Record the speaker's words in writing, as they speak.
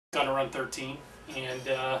Gonna run 13, and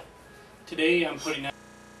today I'm putting out.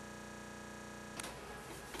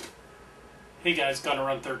 Hey guys, Gonna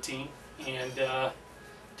Run 13, and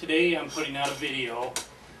today I'm putting out a video.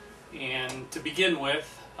 And to begin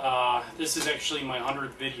with, this is actually my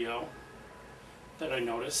 100th video that I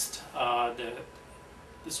noticed. That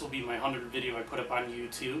this will be my 100th video I put up on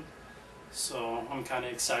YouTube, so I'm kind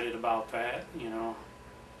of excited about that. You know,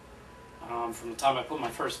 from the time I put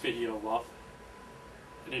my first video up,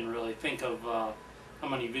 I didn't really think of how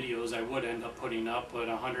many videos I would end up putting up, but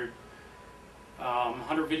 100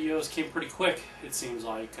 videos came pretty quick, it seems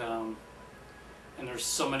like. And there's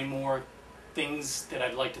so many more things that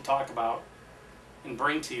I'd like to talk about and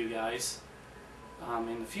bring to you guys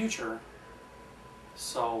in the future.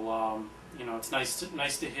 So you know, it's nice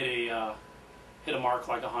to hit a mark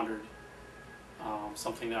like 100.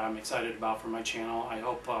 Something that I'm excited about for my channel. I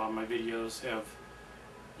hope my videos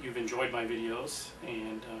you've enjoyed my videos,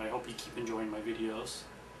 and I hope you keep enjoying my videos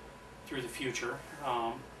through the future.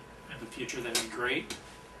 In the future, that'd be great.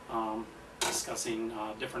 Discussing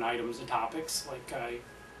different items and topics like I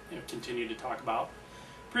continue to talk about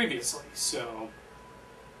previously. So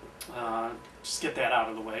just get that out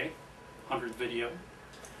of the way. 100th video.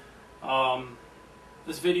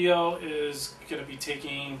 This video is going to be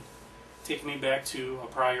taking me back to a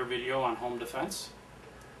prior video on home defense,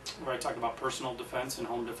 where I talk about personal defense and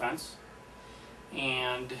home defense.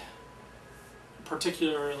 And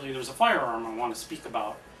particularly, there's a firearm I want to speak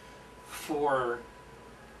about for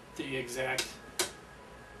the exact,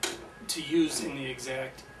 to use in the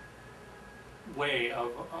exact way of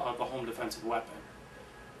a home defensive weapon.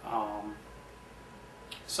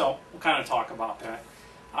 So we'll kind of talk about that.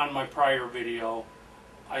 On my prior video,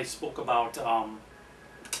 I spoke about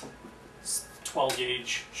 12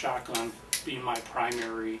 gauge shotgun being my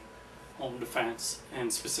primary home defense,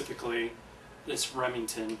 and specifically this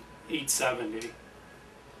Remington 870.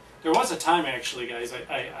 There was a time, actually, guys,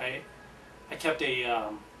 I kept a,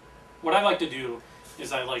 what I like to do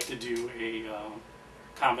is I like to do a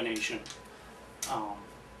combination.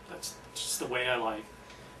 That's just the way I like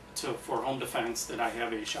to, for home defense, that I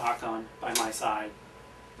have a shotgun by my side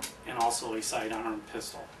and also a sidearm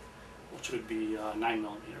pistol, which would be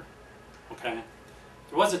 9mm. Okay?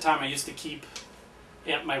 There was a time I used to keep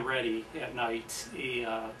at my ready at night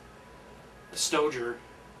a Stoger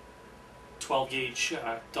 12 gauge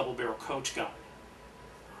double barrel coach gun.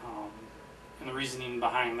 And the reasoning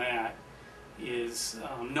behind that is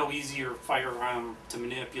no easier firearm to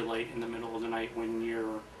manipulate in the middle of the night when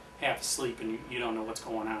you're half asleep and you don't know what's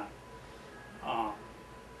going on.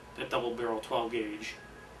 That double barrel 12 gauge,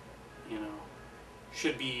 you know,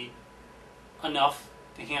 should be enough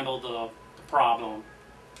to handle the problem,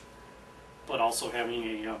 but also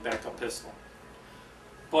having a backup pistol.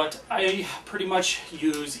 But I pretty much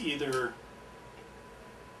use either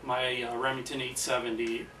my Remington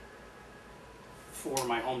 870 for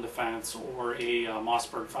my home defense or a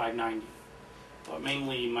Mossberg 590. But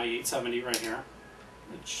mainly my 870 right here,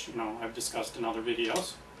 which, you know, I've discussed in other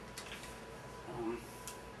videos.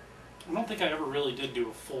 I don't think I ever really did do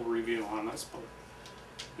a full review on this, but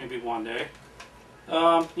maybe one day.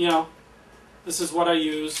 You know, this is what I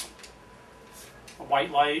use. A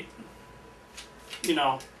white light, you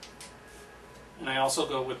know, and I also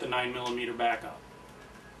go with the 9mm backup.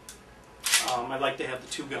 I like to have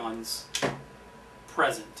the two guns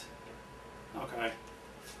present. Okay.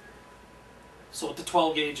 So with the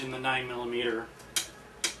 12 gauge and the 9mm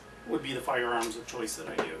would be the firearms of choice that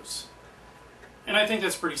I use. And I think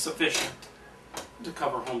that's pretty sufficient to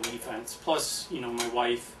cover home defense. Plus, you know, my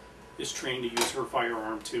wife is trained to use her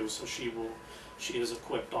firearm too, so she is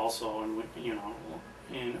equipped also. And, you know,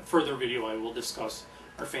 in a further video I will discuss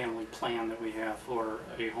our family plan that we have for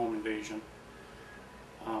a home invasion.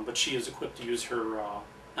 But she is equipped to use her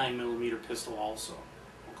 9mm pistol also.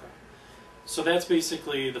 Okay. So that's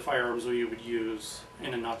basically the firearms we would use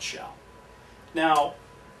in a nutshell. Now,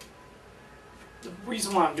 the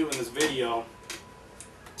reason why I'm doing this video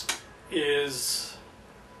is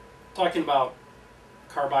talking about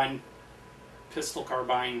carbine, pistol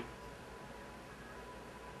carbine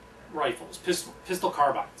rifles, pistol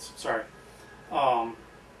carbines, sorry.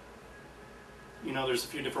 You know, there's a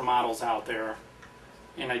few different models out there,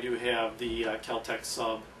 and I do have the kel-tec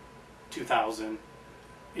sub 2000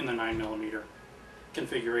 in the 9mm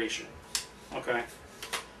configuration. Okay.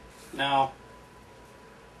 Now,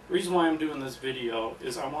 the reason why I'm doing this video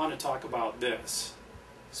is I want to talk about this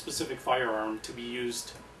specific firearm to be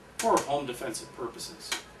used for home defensive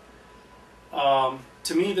purposes.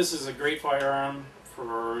 To me, this is a great firearm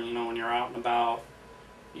for, you know, when you're out and about.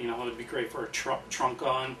 You know, it would be great for a trunk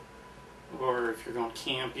gun. or if you're going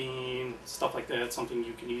camping, stuff like that, something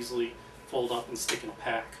you can easily fold up and stick in a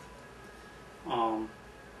pack.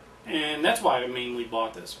 And that's why I mainly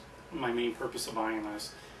bought this, my main purpose of buying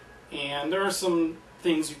this. And there are some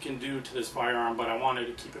things you can do to this firearm, but I wanted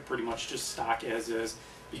to keep it pretty much just stock as is,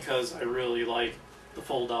 because I really like the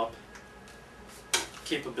fold up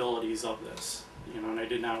capabilities of this, you know, and I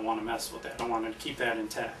did not want to mess with that. I wanted to keep that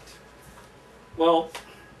intact. Well,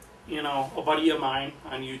 you know, a buddy of mine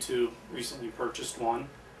on YouTube recently purchased one,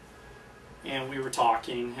 and we were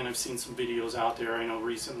talking, and I've seen some videos out there. I know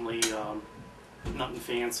recently Nothing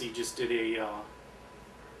Fancy just did a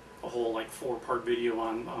whole like 4-part video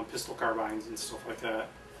on pistol carbines and stuff like that.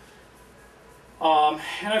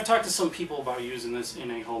 And I've talked to some people about using this in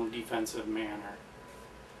a home defensive manner.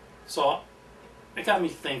 So it got me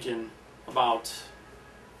thinking about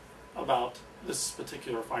this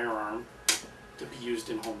particular firearm to be used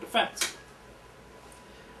in home defense.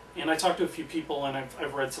 And I talked to a few people, and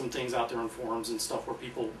I've read some things out there on forums and stuff where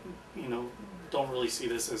people, you know, don't really see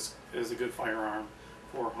this as a good firearm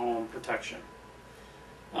for home protection.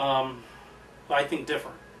 But I think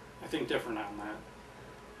different. I think different on that.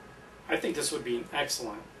 I think this would be an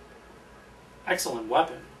excellent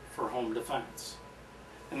weapon for home defense.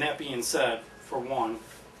 And that being said, for one,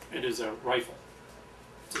 it is a rifle.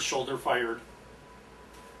 It's a shoulder-fired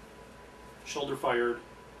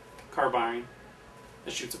carbine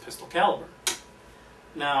that shoots a pistol caliber.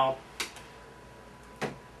 Now,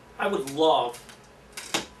 I would love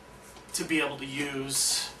to be able to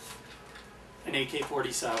use an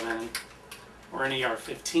AK-47 or an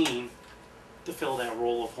AR-15 to fill that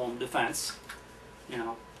role of home defense. You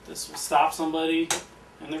know, this will stop somebody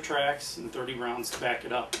in their tracks, and 30 rounds to back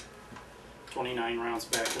it up. 29 rounds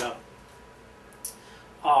to back it up.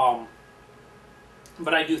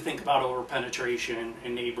 But I do think about over-penetration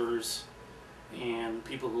and neighbors and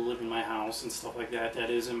people who live in my house and stuff like that. That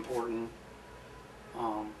is important.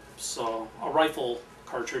 So a rifle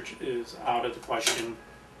cartridge is out of the question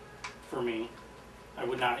for me. I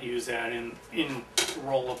would not use that in the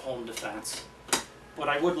role of home defense. But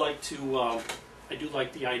I would like to, I do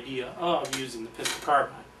like the idea of using the pistol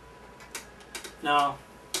carbine. Now,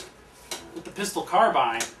 with the pistol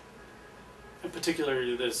carbine, in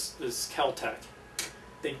particular this kel-tec,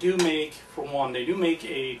 they do make, for one, they do make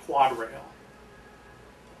a quad rail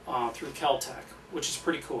through kel-tec, which is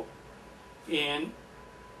pretty cool. And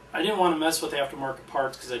I didn't want to mess with aftermarket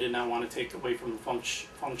parts because I did not want to take away from the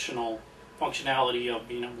functionality of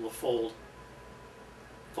being able to fold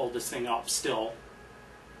this thing up still.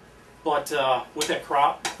 But with that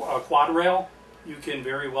quad rail, you can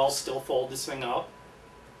very well still fold this thing up.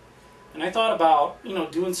 And I thought about, you know,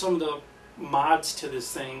 doing some of the mods to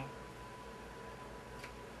this thing.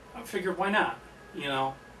 I figured, why not? You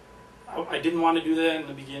know, I didn't want to do that in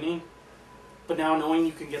the beginning, but now knowing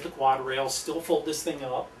you can get the quad rail, still fold this thing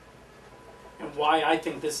up, and why I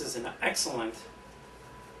think this is an excellent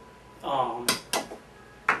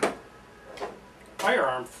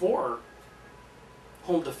firearm for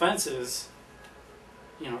home defenses.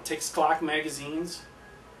 You know, it takes Glock magazines.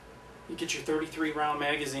 You get your 33 round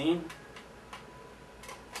magazine,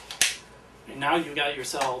 and now you got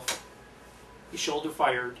yourself a shoulder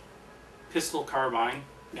fired pistol carbine.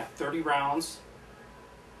 You got 30 rounds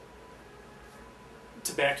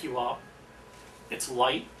to back you up. It's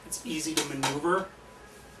light, it's easy to maneuver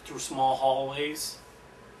through small hallways.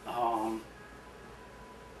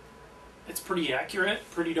 It's pretty accurate,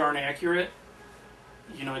 pretty darn accurate.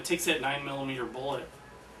 You know, it takes that 9mm bullet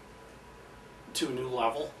to a new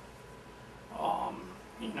level.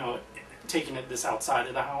 You know, taking this outside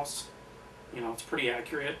of the house, you know, it's pretty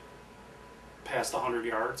accurate, past 100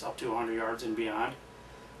 yards, up to 100 yards and beyond.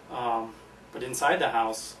 But inside the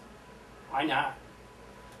house, why not?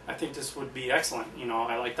 I think this would be excellent. You know,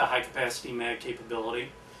 I like the high capacity mag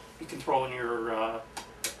capability. You can throw in your,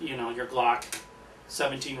 you know, your Glock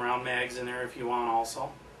 17 round mags in there if you want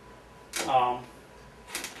also.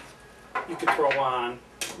 You can throw on,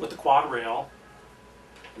 with the quad rail,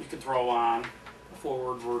 you can throw on a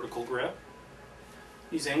forward vertical grip.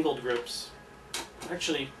 These angled grips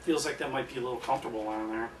actually feels like that might be a little comfortable on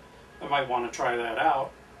there. I might want to try that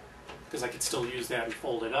out because I could still use that and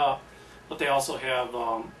fold it up. But they also have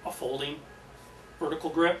a folding vertical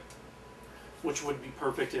grip, which would be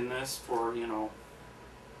perfect in this for, you know,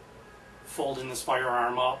 folding this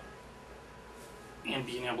firearm up and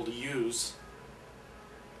being able to use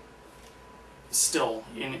still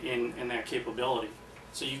in that capability.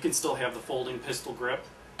 So you can still have the folding pistol grip.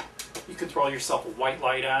 You can throw yourself a white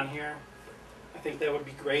light on here. I think that would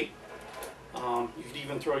be great. You could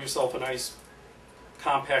even throw yourself a nice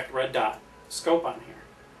compact red dot scope on here.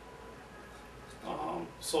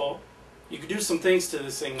 So you could do some things to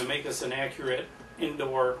this thing to make this an accurate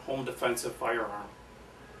indoor home defensive firearm.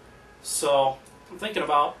 So I'm thinking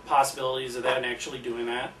about possibilities of that and actually doing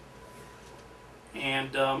that.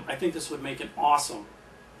 And I think this would make an awesome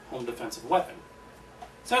home defensive weapon.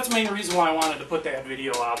 So that's the main reason why I wanted to put that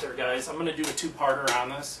video out there, guys. I'm going to do a two-parter on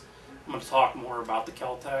this. I'm going to talk more about the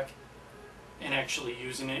kel-tec and actually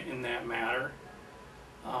using it in that matter.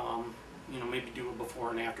 You know, maybe do a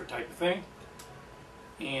before and after type of thing.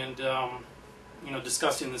 And, you know,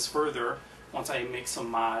 discussing this further once I make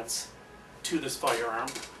some mods to this firearm.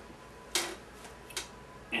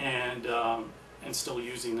 And still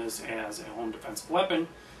using this as a home defensive weapon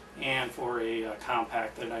and for a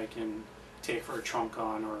compact that I can take for a trunk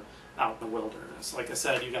gun or out in the wilderness. Like I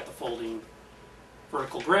said, you got the folding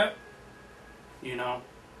vertical grip. You know,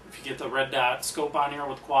 if you get the red dot scope on here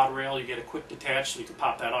with quad rail, you get a quick detach, so you can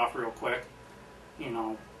pop that off real quick. You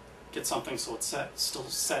know, get something so it's still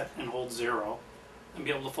set and holds 0, and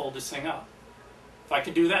be able to fold this thing up. If I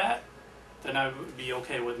could do that, then I would be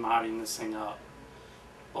okay with modding this thing up.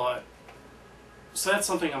 But so that's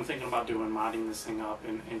something I'm thinking about doing, modding this thing up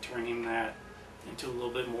and turning that into a little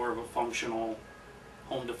bit more of a functional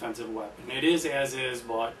home defensive weapon. It is as is,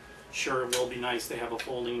 but sure, it will be nice to have a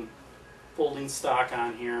folding stock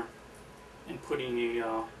on here and putting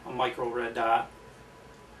a micro red dot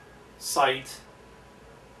sight,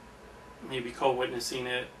 maybe co-witnessing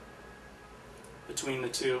it between the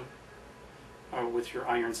two with your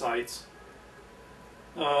iron sights.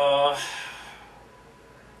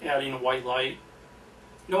 Adding a white light.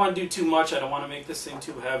 You don't want to do too much. I don't want to make this thing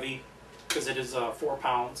too heavy because it is 4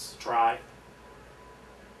 pounds dry.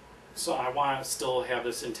 So I want to still have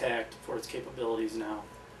this intact for its capabilities now.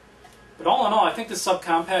 But all in all, I think the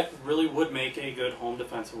subcompact really would make a good home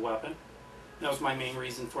defensive weapon. That was my main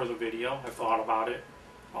reason for the video. I've thought about it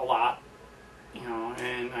a lot, you know,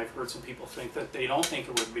 and I've heard some people think that they don't think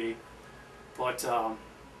it would be. But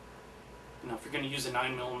you know, if you're going to use a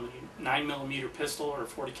 9mm pistol or a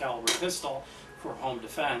 40 caliber pistol for home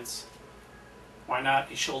defense, why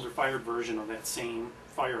not a shoulder-fired version of that same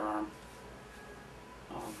firearm?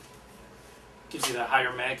 Gives you that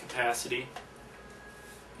higher mag capacity,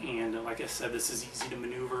 and like I said, this is easy to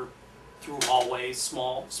maneuver through hallways,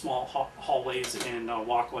 small hallways and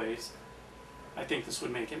walkways. I think this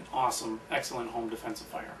would make an awesome, excellent home defensive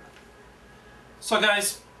firearm. So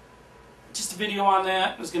guys, just a video on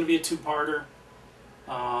that. It was going to be a two-parter.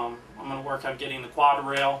 I'm going to work on getting the quad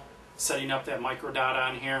rail, setting up that micro dot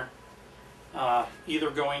on here. Either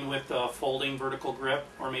going with the folding vertical grip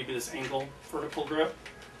or maybe this angled vertical grip.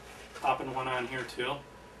 Popping one on here too.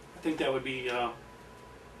 I think that would be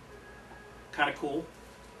kind of cool.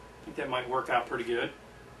 I think that might work out pretty good.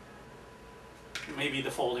 Maybe the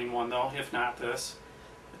folding one though, if not this,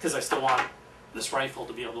 because I still want this rifle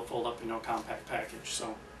to be able to fold up into a compact package.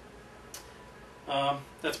 So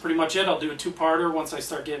that's pretty much it. I'll do a two-parter once I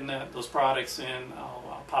start getting those products in.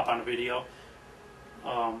 I'll pop on a video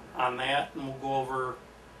on that, and we'll go over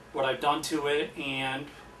what I've done to it, and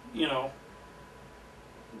you know,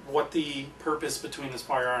 what the purpose between this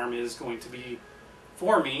firearm is going to be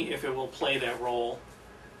for me, if it will play that role.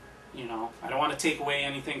 You know, I don't want to take away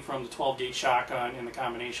anything from the 12-gauge shotgun in the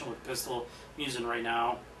combination with the pistol I'm using right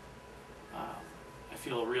now. I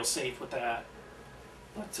feel real safe with that.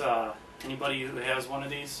 But anybody who has one of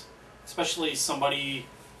these, especially somebody,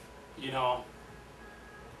 you know,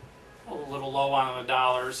 a little low on the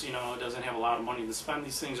dollars, you know, doesn't have a lot of money to spend,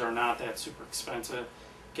 these things are not that super expensive.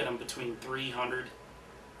 Get them between $300,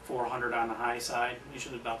 $400 on the high side,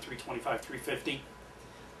 usually about $325, $350.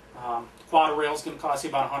 Quad rail is going to cost you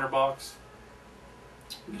about $100.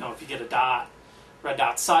 You know, if you get a red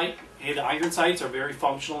dot sight. Hey, the iron sights are very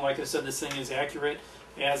functional. Like I said, this thing is accurate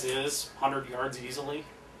as is, 100 yards easily.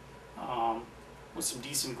 With some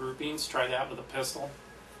decent groupings. Try that with a pistol.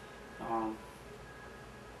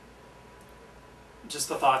 Just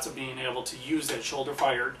the thoughts of being able to use that shoulder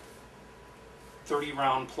fired 30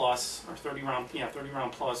 round plus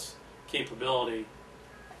capability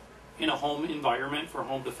in a home environment for a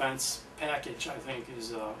home defense package, I think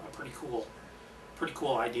is a pretty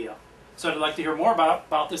cool idea. So I'd like to hear more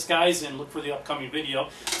about this, guys, and look for the upcoming video.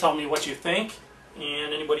 Tell me what you think,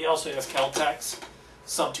 and anybody else who has kel-tecs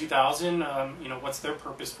sub 2000, you know, what's their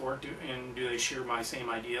purpose for it, and do they share my same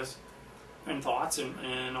ideas and thoughts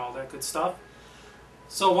and all that good stuff.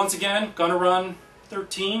 So once again, gonna run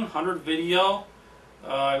 1300 video.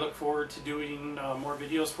 I look forward to doing more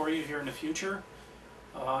videos for you here in the future.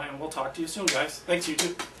 And we'll talk to you soon, guys. Thanks,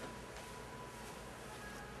 YouTube.